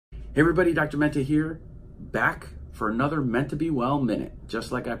Hey everybody, Dr. Menta here, back for another Menta Be Well minute,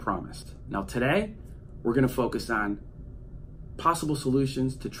 just like I promised. Now today, we're gonna focus on possible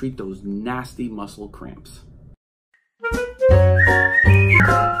solutions to treat those nasty muscle cramps.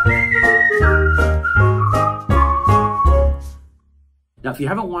 Now, if you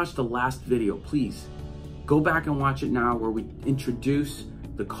haven't watched the last video, please go back and watch it now, where we introduce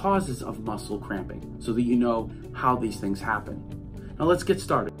the causes of muscle cramping so that you know how these things happen. Now let's get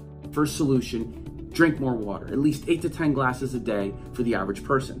started. First solution, drink more water, at least 8 to 10 glasses a day for the average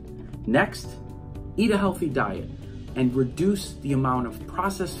person. Next, eat a healthy diet and reduce the amount of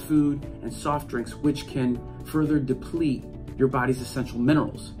processed food and soft drinks, which can further deplete your body's essential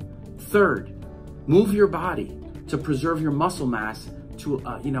minerals. Third, move your body to preserve your muscle mass to,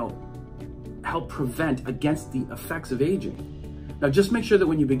 help prevent against the effects of aging. Now, just make sure that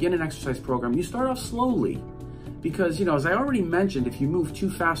when you begin an exercise program, you start off slowly. Because, as I already mentioned, if you move too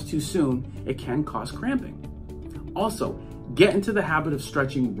fast too soon, it can cause cramping. Also, get into the habit of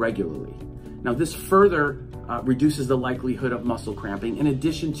stretching regularly. Now, this further reduces the likelihood of muscle cramping. In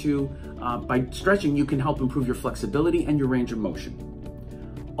addition to, by stretching, you can help improve your flexibility and your range of motion.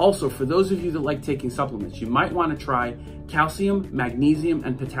 Also, for those of you that like taking supplements, you might want to try calcium, magnesium,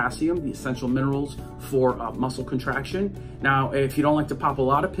 and potassium, the essential minerals for muscle contraction. Now, if you don't like to pop a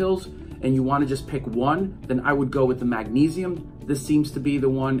lot of pills, and you want to just pick one, then I would go with the magnesium. This seems to be the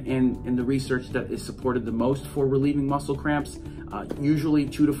one in the research that is supported the most for relieving muscle cramps. Usually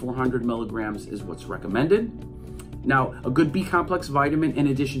 200 to 400 milligrams is what's recommended. Now, a good B complex vitamin in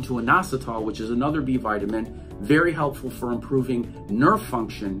addition to inositol, which is another B vitamin, very helpful for improving nerve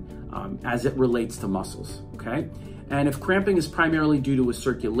function as it relates to muscles, okay? And if cramping is primarily due to a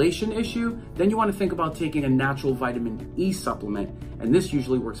circulation issue, then you want to think about taking a natural vitamin E supplement, and this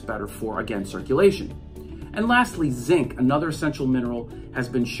usually works better for, again, circulation. And lastly, zinc, another essential mineral, has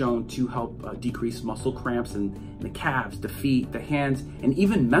been shown to help decrease muscle cramps in the calves, the feet, the hands, and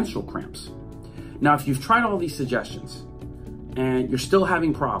even menstrual cramps. Now, if you've tried all these suggestions and you're still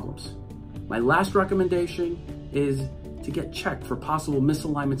having problems, my last recommendation is to get checked for possible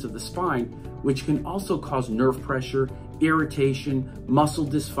misalignments of the spine, which can also cause nerve pressure, irritation, muscle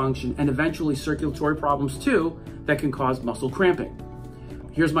dysfunction, and eventually circulatory problems too that can cause muscle cramping.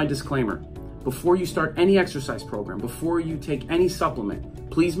 Here's my disclaimer. Before you start any exercise program, before you take any supplement,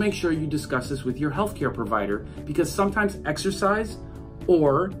 please make sure you discuss this with your healthcare provider, because sometimes exercise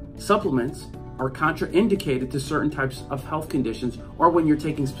or supplements are contraindicated to certain types of health conditions or when you're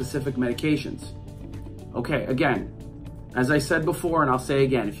taking specific medications. Okay, again, as I said before, and I'll say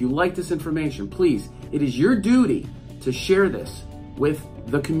again, if you like this information, please, it is your duty to share this with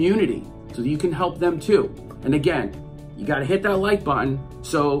the community so that you can help them too. And again, you got to hit that like button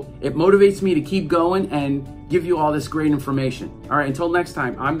so it motivates me to keep going and give you all this great information. All right, until next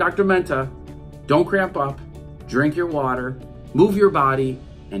time, I'm Dr. Menta. Don't cramp up, drink your water, move your body,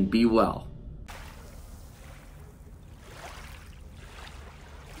 and be well.